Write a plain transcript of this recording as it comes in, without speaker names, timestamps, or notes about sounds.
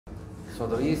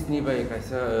Sodori is nearby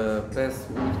Kaisa press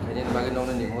Kenyan Bagan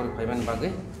on the whole payment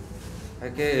bagay.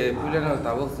 Ake Pulan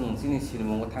Tavos and Sini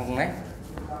Silmo Tangai.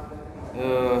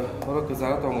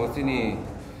 Horokazara Tongosini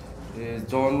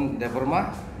John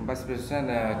Deborma, Vice President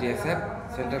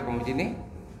DSF, Central Committee.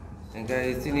 And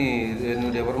Sini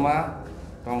Nu Deborma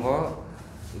Tongo,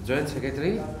 Joint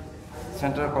Secretary,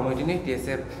 Central Committee,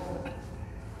 DSF.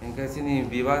 And Sini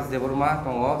Vivas Deborma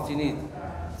Tongo, Sini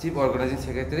Chief Organizing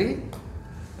Secretary.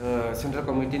 Central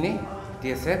Committee ni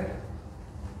TSF,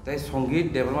 tai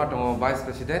Songit Development Tongo Vice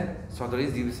President,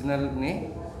 Sodoris Divisional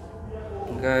ni,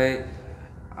 kai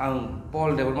ang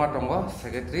Paul Development Tongo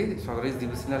Secretary, Sodoris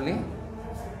Divisional ni,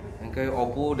 kai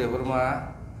Opu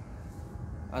Development,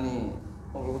 ani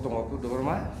Opu Tongo Opu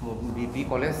Development, BP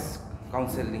College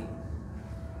Council ni,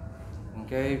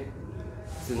 kai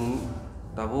sing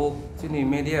tabu sini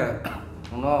media,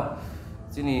 no.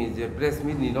 Sini je press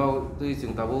meet ni no tu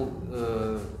sing tabu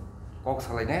kok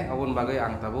salai ne abun bagai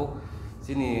ang tabu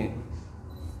sini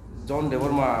John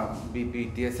Deborma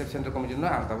BP TSF Central Committee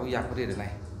no ang tabu yakuri de nai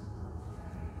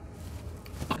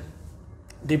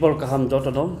Dipol kaham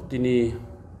jotono tini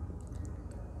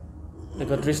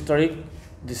 31 tarik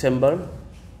December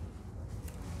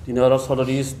tini ora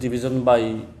Sodoris division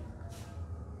by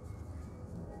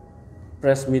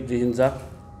press meet dihinjak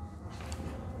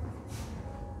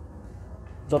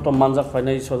joto manjak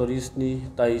fainai Sodoris ni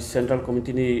tai Central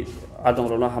Committee ni adong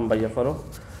rona hambaya faro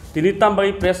tini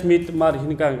tambai press meet mar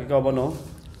hinka ke obono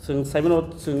sing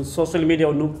saimono sing social media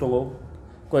nuk tongo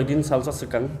koidin salsa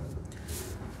sekang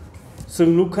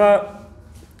sing Rwkha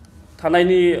thanai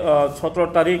ni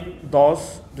 17 tarik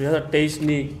 10 2023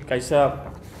 ni kaisa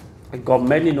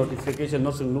government ni notification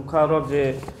no sing Rwkha ro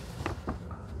je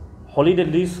holiday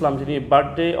list lam jini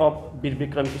birthday of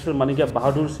Bikramno maniga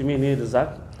Bahadur Simi ni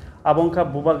rizak Abongka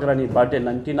BUBAGRA ni birthday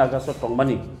 19 August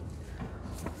tongmani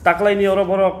taklai ni oro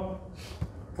borok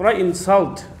pura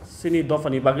insult sini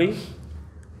dofani bagi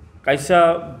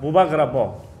kaisa BUBAGRA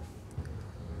bo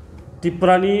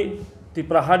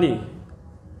tiprahani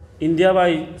India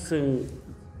by sing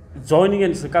joining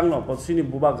in sekangno bo sini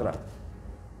BUBAGRA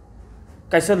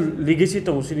kaisa legacy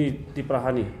tong sini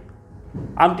tiprahani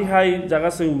amti hai jaga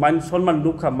sing man sonman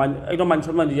Rwkha man ekdom man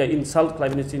sonman dia insult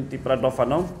klaimini sini tipra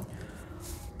dofano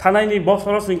Thanai ni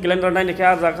bosoro sing calendar nai nekhe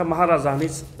Rwkha Maharaja ni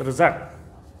rizak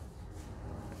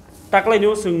taklai ni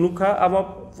sing Rwkha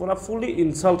abo pura fully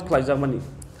insult klaijak mani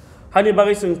hani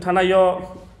bagai sing thanai yo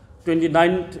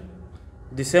 29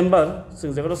 December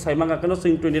sing jagoro saimanga kano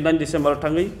sing 29 December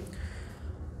thangai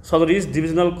Sodoris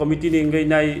Divisional Committee ni ngai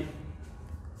nai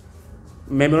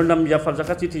memorandum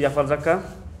yafarjaka chithi yafarjaka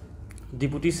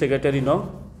Deputy Secretary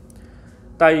no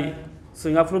tai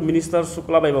Singapore Minister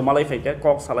Sukla by Malay Fake,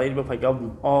 Cox Salai Fake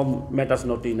on matters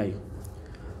not in.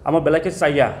 I'm a Belake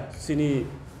Saya, Sini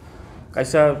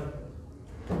Kaisa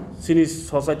Sini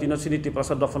Society no Sini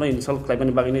Tiprasarogno insult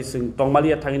climate bagines in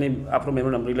Tongmalia Tangini after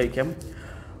memorandum relay camp.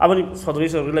 Avan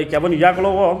Sodoris relay cabin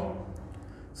Yaklo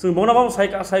Simbonabam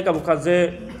Saika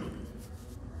Bukaze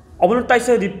Obon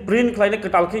Taisa the print client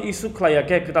Katalki issue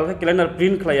Klayake, Katalka calendar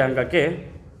print Klayangake,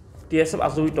 TSF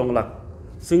Azui Tonglak.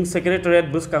 Sing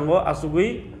Secretariat bus kango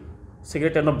asugui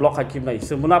Secretary no block hakim nai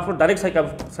semuna pro direct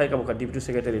saika buka Deputy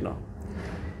Secretary no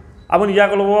abon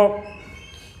yakolo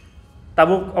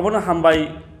tabuk abon hambai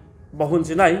bahun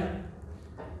sinai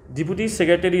Deputy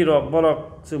Secretary ro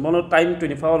borok semono time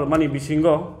 24 hour mani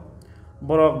bisingo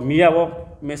borok mia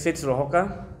wo message Rwkha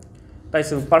tai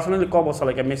sing personally ko bo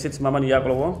salaka message mamani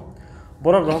yakolo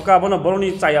borok Rwkha abon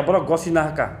boroni chaya borok gosina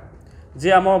haka je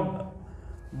amo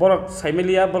borok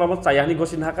saimelia borok chayani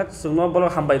gosin hakat sungno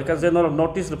borok hambai ka je no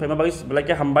notice rupai mabagi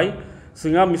belake hambai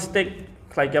singa mistake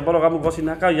khlaike borok am gosin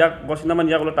haka yak gosina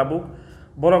man yaklo tabu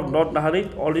borok not nahari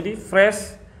already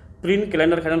fresh print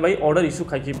calendar khanan bai order issue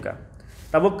khaikip ka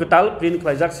tabu ketal print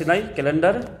khlaijak sinai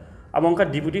calendar amongka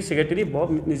Deputy Secretary bo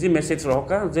niji message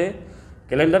Rwkha je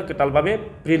calendar ketal babe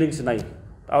printing sinai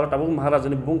aur tabu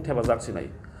Maharajani bung thebajak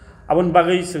sinai abon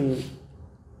bagai sing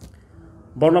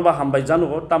Bornaba hambai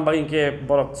janugo tambai ke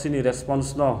borok sini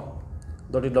response no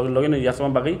dodi login yasma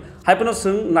bagi haipono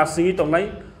sing narsingi tongnai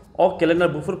o calendar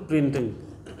bufur printing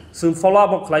sing follow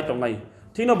up khlai tongnai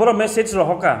thino borok message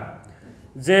Rwkha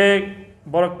je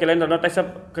borok calendar no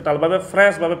taisa ketal babe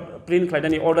fresh babe print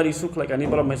khlaidani order issue khlaikani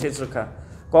borok message rakha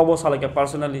kobo salake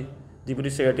personally Deputy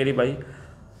Secretary bai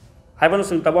haipono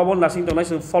sing tababo narsing tongnai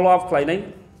sing follow up khlainai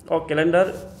o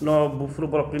calendar no bufuru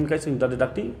borok print kai sing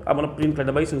dadakti amono print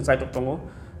khlaida bai sing site tongo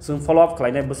sing follow up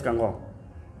khlainai buskango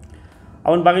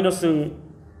amon bagino sing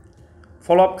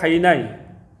follow up khainai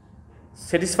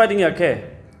satisfied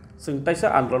yake sing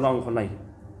taisa androna ongkhonai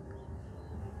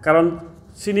karon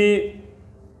sini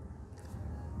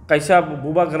kaisa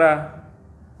bubagra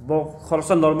bo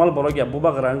khorsa normal borogya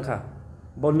bubagra angkha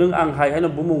bo nung ang hai haino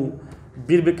bumung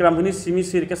bir bikramni simi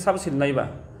sir ke sab sin naiba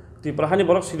tiprahani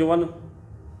borok siniwan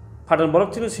fadan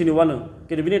borok tinu siniwan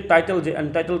ke bini title je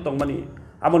untitled tongmani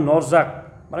amo norjak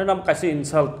mane nam kaise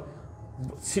insult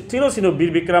tino sino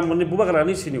bir bikramni bubagra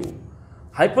ni siniu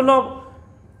haipono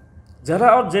jara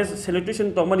और जे celebration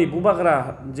तमनी बुबाग्रा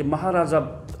जे महाराजा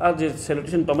आ जे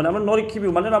celebration तमनी हम नरि खिबि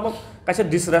माने हम कासे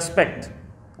disrespect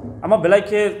हम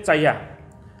बेलाइखे चाया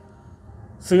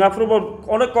सिंगापुरबो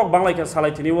अनेक कक बांलाइखे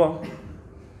सालाइथिनिबो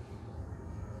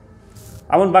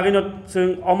आमन बागिनो जों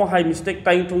Amo high mistake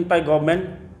time थुं tie government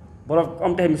बरक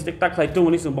अमते मिस्टेक ता खाइतु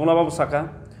मनि जों बंगलाबाबो साका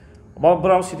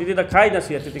बब्राव सिटिति दा खाइ ना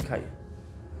सियातिति खाइ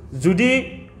जुदि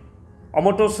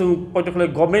अमतो जों पयतखले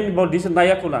गभर्नमेन्ट बो दिस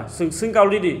नायाकुना जों सिं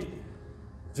अलरेडी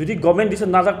जुदि गभर्नमेन्ट दिस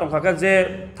नाजाक टंखाका जे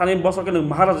थानि बसरके नों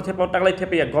महाराजा थेपाव टागलाइ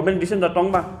थेपेया गभर्नमेन्ट दिस दा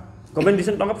टंगबा गभर्नमेन्ट दिस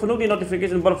टंगा फुनुक दि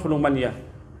नोटिफिकेशन बर फुनुक मानिया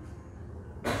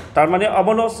तारमाने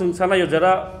अबनो जों सानायो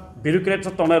जरा ब्युरोक्रेट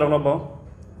टंनाय रंगबो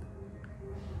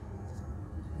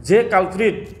जे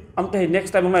काल्प्रिट आमते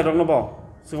नेक्स्ट टाइम नाय रंगबो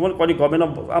जों कोनि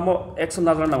गभर्नमेन्ट आमो एक्शन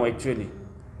नाजाना नांगौ एक्चुअली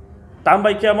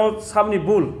तामबाइके आमो सामनि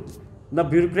बुल ना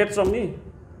ब्युरोक्रेट संनि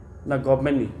ना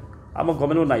गभर्नमेन्ट नि आमो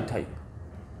गभर्नमेन्ट नाय थाय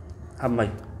हामबाय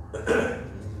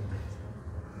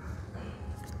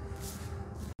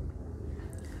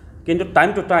किन्तु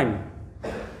टाइम टू टाइम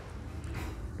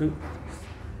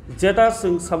जेटा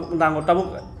जों नांगौ ताबो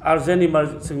अर्जेन्ट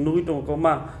इमारजेन्सि नुगै दङ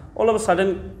मा अल अफ साडेन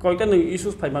कयटा नों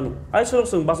इश्यूज फाइमानु आइसोर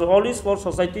जों बास अलवेज फर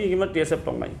सोसाइटी इमा टीएसएफ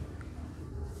दंनाय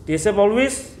टीएसएफ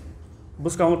अलवेज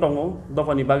बुसकांगो दङ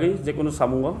दफानि बागै जेकुनु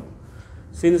सामुंगो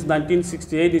सिन्स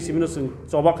 1968 इसिमिनो जों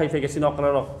चबा खाइफेगासिनो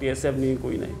अकरा टीएसएफ नि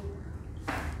गइनाय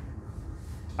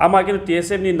आमाके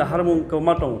टीएसएफ नि नाहारमुं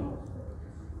कमा दं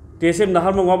TSF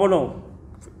नाहारमुं अबनो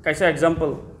kaisa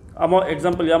example amo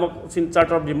example yamo sin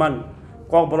charter of demand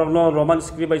kok borokno roman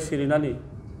script by sirinani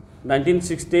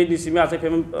 1968 nisimi ase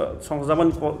fem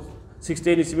songjaman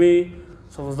 68 nisimi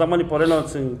songjaman poreno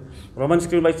sing roman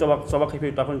script by soba khipe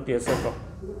takon tsf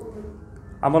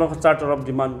amoro charter of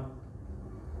demand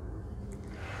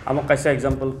amo kaisa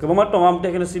example kebama tongam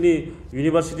tekene sini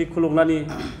university khulungnani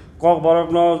kok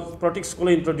borokno practice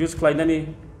school introduce klainani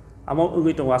amo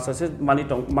ungui tong asase mani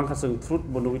tong mangkhasung fruit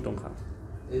bonui tongkha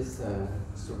is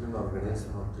student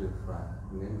organization of Rwkha,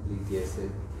 namely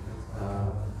TSF.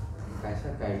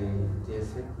 Kaisa kaini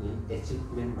TSF ni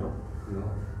achievement ro,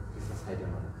 no, kisa side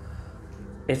mana?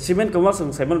 Achievement kamu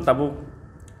seng saya tabuk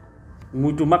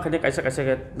mutu mak hanya kaisa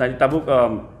ke dari tabuk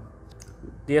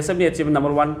TSF ni achievement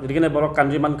number 1, rigana borok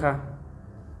country man kah,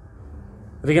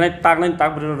 rigana tag lain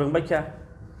tag berorong baik ya.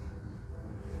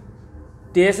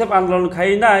 TSF angklon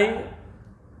kai nai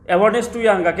awareness tu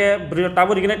yang gak ke beri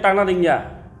tabu rigana tag na ringnya.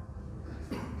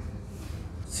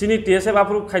 Sini TSF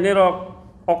apru khaine rok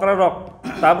okra rok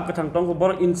tab kathang tong ko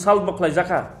bor insult bo khlai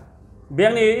jaka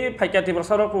beng ni phaika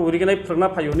Tiprasarogno rigenai phrangna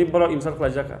phayo ni bor insult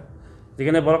khlai jaka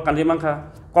rigenai bor kandi mangkha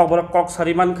kok bor kok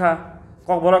sari mankha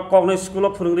kok bor kok no school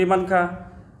of phurungri mankha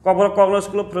kok bor kok no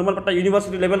school of phurungman pata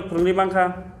university level phurungri mankha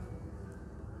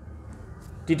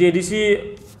TTDC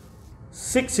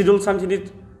 6 schedule sanjini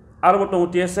arbo tong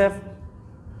TSF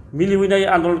mili winai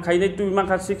andolon khaine tu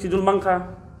mangkha 6 schedule mangkha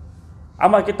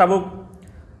ama ke tabuk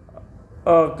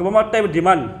kebama type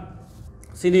demand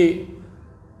sini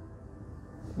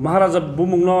Maharaja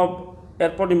bumungno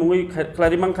airport ni mungui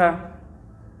klari mangkha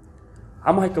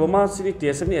ama kebama sini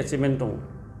TSF ni achievement tong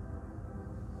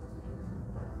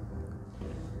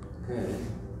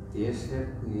TSF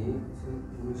ni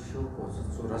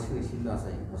 1984 ni sila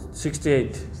sai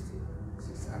 68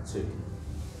 actually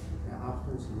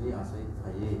after sini asai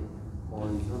thai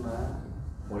onjona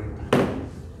political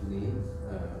ni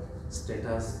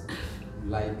status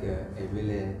like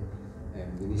MLA,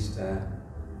 minister,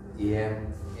 EM,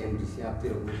 MDC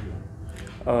after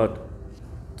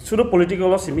sudah political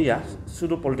simi ya,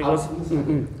 sudah political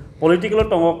political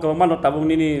tongo kemana tabung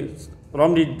ni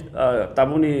rom di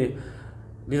tabung ni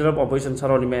leader of opposition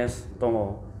saroni mes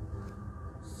tongo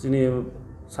sini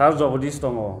sar jogdis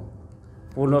tongo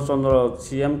Purno Chandra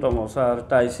CM tongo sar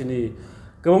tai sini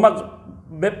kemana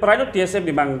pride TSF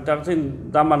di mang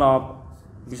tersin damano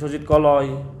Biswajit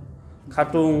Koloi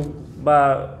Khatung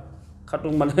ba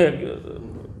Khatung mana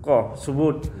ko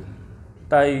subut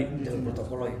tai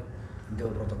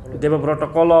Deva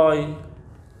Protokoloi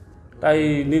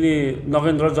tai nini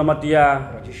Nagendra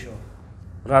Jamatia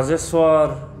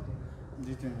Rajeshwar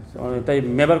tai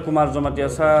Mebar Kumar Jamatia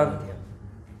sar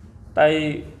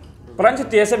tai peran si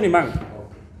TSF ni mang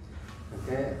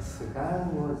oke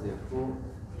sekarang mau je pu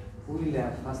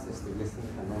first establishment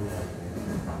kanal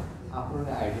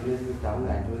आपने ideology down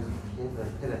ideology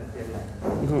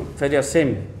फिर same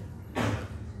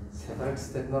separate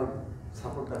state nor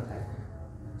support करता है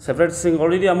separate सिंग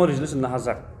already आमो रिजल्यूशन ना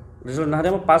हाजाक result ना हारे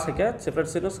पास है क्या separate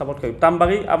state support खाई ताम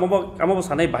बागी आमो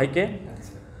सानै बाइके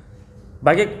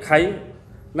खाई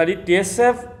नादी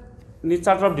TSF नि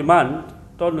चार्टर ऑफ डिमांड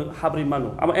तो हाब्रि मानु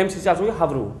आमो MCC आसुगे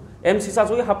हाब्रु MCC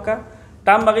आसुगे हाबका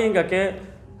ताम बागी हिंगा के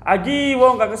आगी वो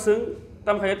हिंगा के सिंग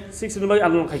ताम खाई 6 दिन बागी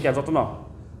आंदोलन खाई क्या जतो न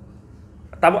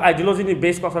ताबो आइडियोलॉजी नि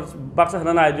बेस कसा बाक्सा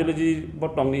हना ideology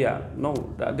but टंगलिया no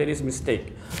there is mistake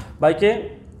बाइके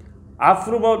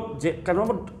आफ्रो कारण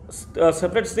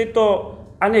सेपरेट स्टेट तो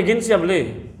आन एगेंस्ट याबले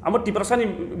आम तिप्रासानि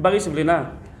बागै सिबले ना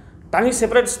तांगी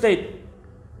सेपरेट स्टेट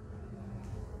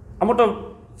आम तो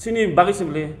सिनि बागै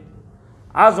सिबले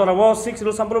आ जराबो 6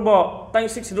 शेड्यूल सामप्रबो तांगी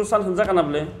 6 शेड्यूल सान हनजा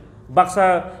कानाबले बाक्सा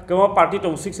गोबां पार्टी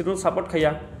दं 6 शेड्यूल सपोर्ट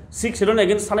खाया 6 शेड्यूल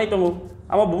एगेंस्ट सानाय दं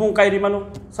आम बुबुं कायरि मानु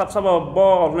साब साब ब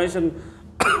अर्गेनाइजेशन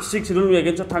 6 शेड्यूल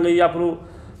एगेंस्ट थाङै याफ्रु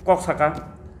कक साका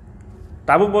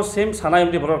ताबो ब सेम सानाय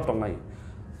एमदि बर दंनाय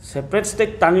सेपरेट स्टेट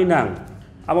तांगी नां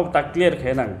आम ता क्लियर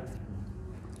खाय नां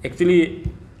एक्चुअली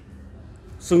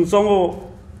सुंसंगो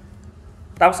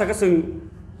ताब साका जों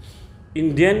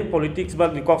इंडियन पॉलिटिक्स बा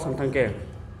कक सांथांके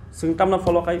जों तामना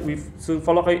फॉलो खाय जों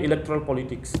फॉलो खाय इलेक्टोरल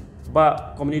पॉलिटिक्स बा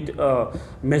कम्युनिटी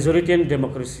मेजॉरिटियन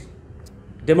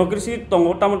डेमोक्रेसी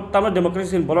तंगो तामना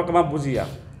डेमोक्रेसी बर कमा बुजिया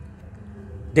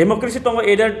democracy तंगो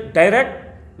either direct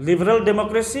liberal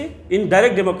democracy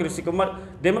indirect democracy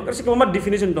को मा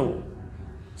डेफिनेशन दं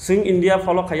जों इंडिया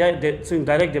फॉलो खाया जों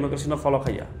डायरेक्ट डेमोक्रेसी न फॉलो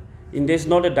खाया India is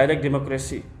not a direct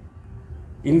democracy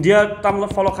India तामना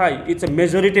follow खाय it's a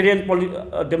majoritarian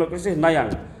democracy नायां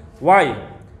why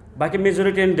बाकी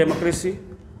मेजॉरिटेरियन डेमोक्रेसी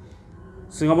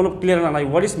जों आमनो क्लियर नाय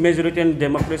what is majoritarian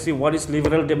democracy what is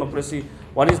liberal democracy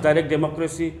what is direct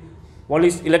democracy what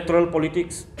is electoral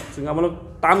politics जों आमनो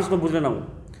terms न बुझना नांगौ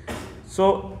so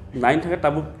nine थाखा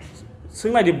ताबु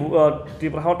जों नायदि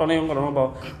त्रिपुरा तनाय बा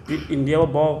इंडिया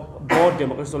ब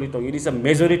डेमोक्रेसी चलि दं it is a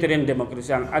majoritarian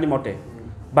democracy आंनि मते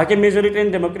बाकी मेजॉरिटेरियन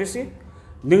डेमोक्रेसी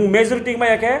नों मेजॉरिटी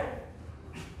मायाके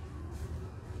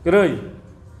गरै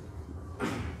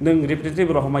नों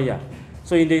representative रहमाया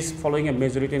so India is following A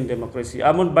majoritarian democracy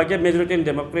आमन बाकी मेजॉरिटेरियन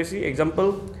डेमोक्रेसी एग्जांपल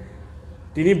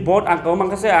दिनै भोट आंखौ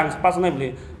माखासे आं पास नायब्ले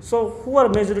सो हु आर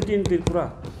मेजॉरिटी इन त्रिपुरा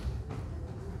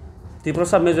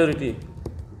सब majority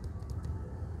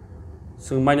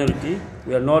so minority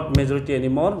we are not majority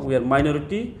anymore we are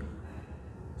minority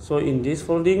so in this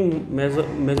following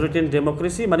majority in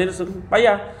democracy mane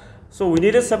paya so we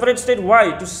need a separate state why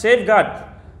to safeguard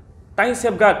time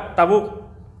safeguard tabu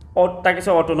or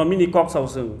takisa autonomy ni kok saw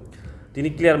sung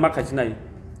dini clear ma khachinai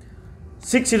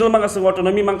 6 schedule manga sung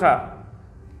autonomy mangka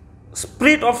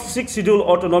spirit of 6 schedule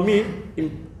autonomy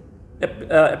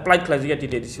applied class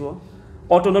yati de disiwo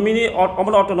autonomy ni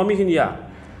autonomy hinia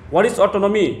what is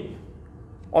autonomy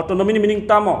autonomy meaning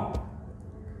tamo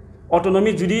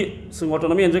autonomy judi sung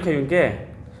autonomy enjoy khayung ke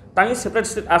tangi separate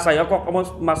state asaya kok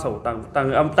masau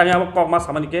tangi kok mas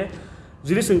samani ke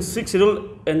judi sung 6 schedule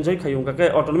enjoy khayung ke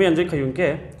autonomy enjoy khayung ke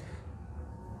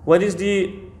what is the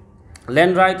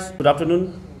land rights good afternoon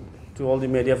to all the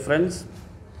media friends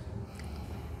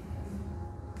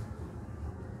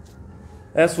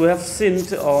as we have seen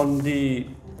on the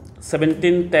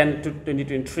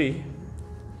 17/10/2023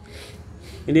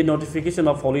 in the notification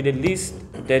of holiday list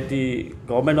that the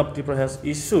government of Tripura has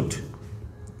issued,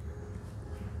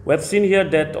 we have seen here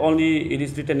that only it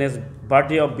is written as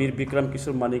birthday of Bir Bikram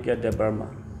Kishore Manikya Debarma,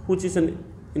 which is an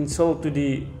insult to the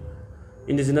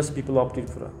indigenous people of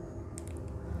Tripura.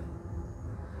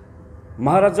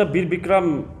 Maharaja Bir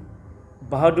Bikram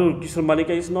Bahadur Kishore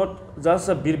Manikya is not just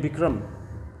a Bir Bikram,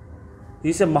 he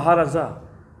is a Maharaja,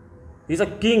 he is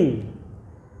a king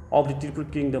of the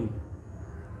Tripura kingdom.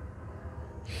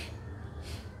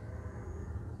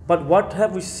 But what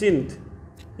have we seen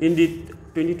in the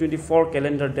 2024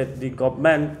 calendar that the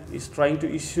government is trying to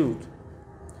issue?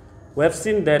 We have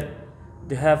seen that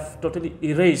they have totally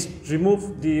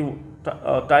removed the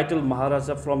title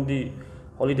Maharaja from the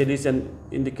holiday list and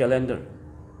in the calendar.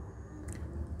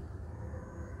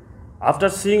 After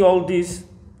seeing all this,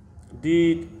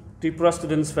 the Tripura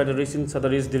Students Federation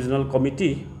Sadaris Divisional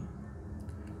Committee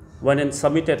went and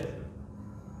submitted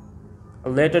a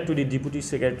letter to the Deputy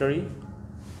Secretary,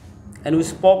 and we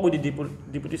spoke with the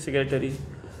Deputy Secretary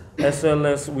as well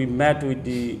as we met with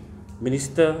the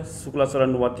Minister Sukla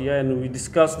Saranwatia and we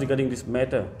discussed regarding this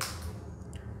matter.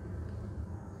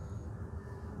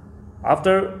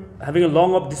 After having a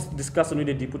long discussion with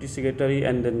the Deputy Secretary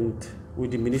and then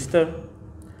with the Minister,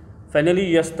 finally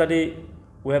yesterday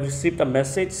we have received a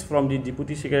message from the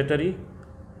Deputy Secretary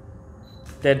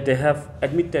that they have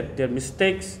admitted their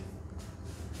mistakes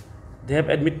they have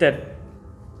admitted,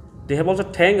 they have also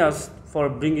thanked us for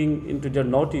bringing into their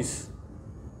notice,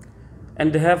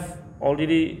 and they have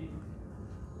already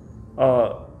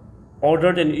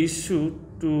ordered and issued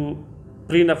to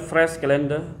print a fresh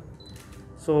calendar.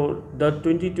 So the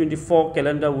 2024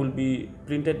 calendar will be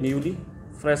printed newly,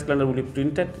 fresh calendar will be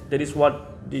printed. That is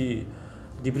what the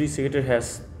Deputy Secretary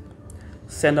has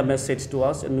sent a message to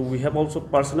us, and we have also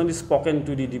personally spoken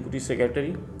to the Deputy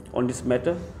Secretary on this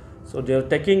matter. So they are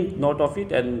taking note of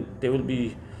it, and they will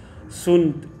be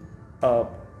soon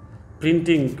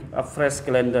printing a fresh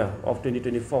calendar of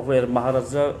 2024 where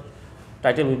Maharaja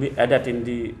title will be added in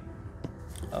the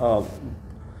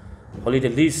holiday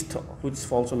list, which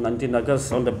falls on 19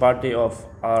 August on the birthday of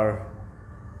our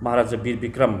Maharaja Bir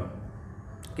Bikram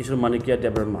Kishore Manikya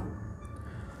Devarma.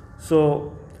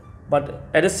 So, but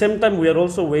at the same time, we are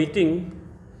also waiting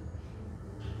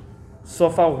so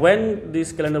far when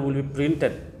this calendar will be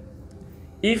printed.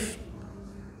 If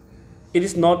it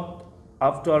is not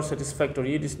up to our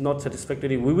satisfactory, it is not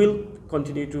satisfactory, we will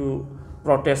continue to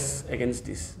protest against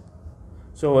this.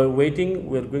 So we're waiting,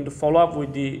 we're going to follow up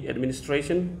with the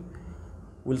administration.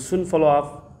 We'll soon follow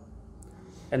up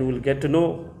and we'll get to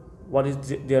know what is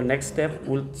their next step.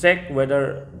 We'll check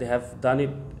whether they have done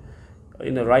it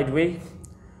in the right way.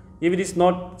 If it is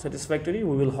not satisfactory,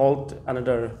 we will hold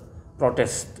another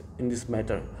protest in this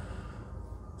matter.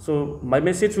 So my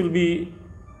message will be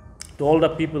to all the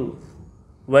people,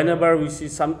 whenever we see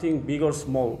something big or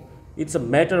small, it's a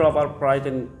matter of our pride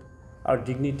and our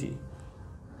dignity.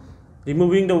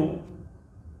 Removing the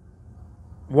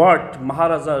word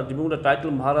Maharaja, removing the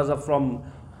title Maharaja from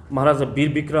Maharaja Bir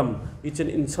Bikram, it's an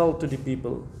insult to the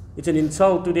people. It's an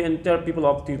insult to the entire people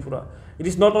of Tripura. It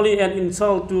is not only an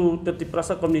insult to the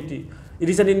Tiprasa community, it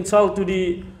is an insult to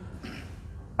the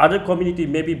other community,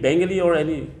 maybe Bengali or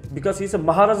any, because he's a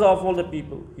Maharaja of all the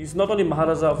people. He's not only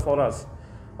Maharaja for us.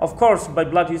 Of course, by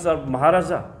blood, he's our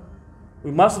Maharaja.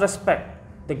 We must respect.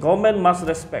 The government must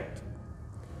respect.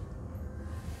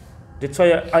 That's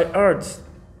why I urge,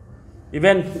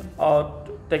 even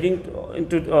taking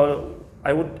into,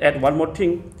 I would add one more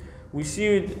thing. We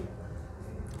see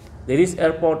there is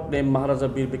airport named Maharaja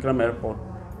Bir Bikram Airport.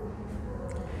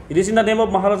 It is in the name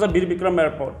of Maharaja Bir Bikram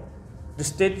Airport. The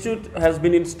statue has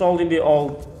been installed in the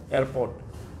old airport,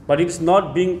 but it is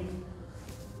not being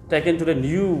taken to the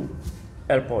new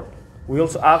airport. We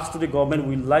also ask to the government,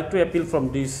 we would like to appeal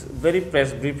from this very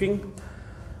press briefing,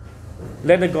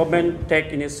 let the government take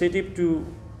initiative to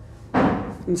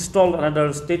install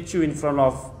another statue in front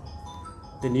of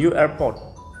the new airport,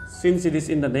 since it is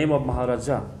in the name of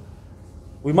Maharaja.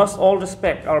 We must all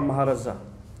respect our Maharaja.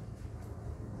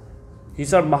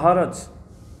 He's our Maharaj.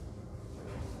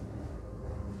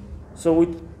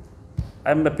 So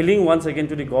I'm appealing once again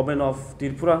to the government of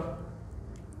Tripura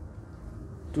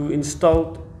to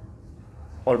install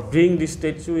or bring this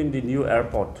statue in the new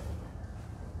airport.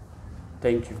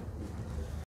 Thank you.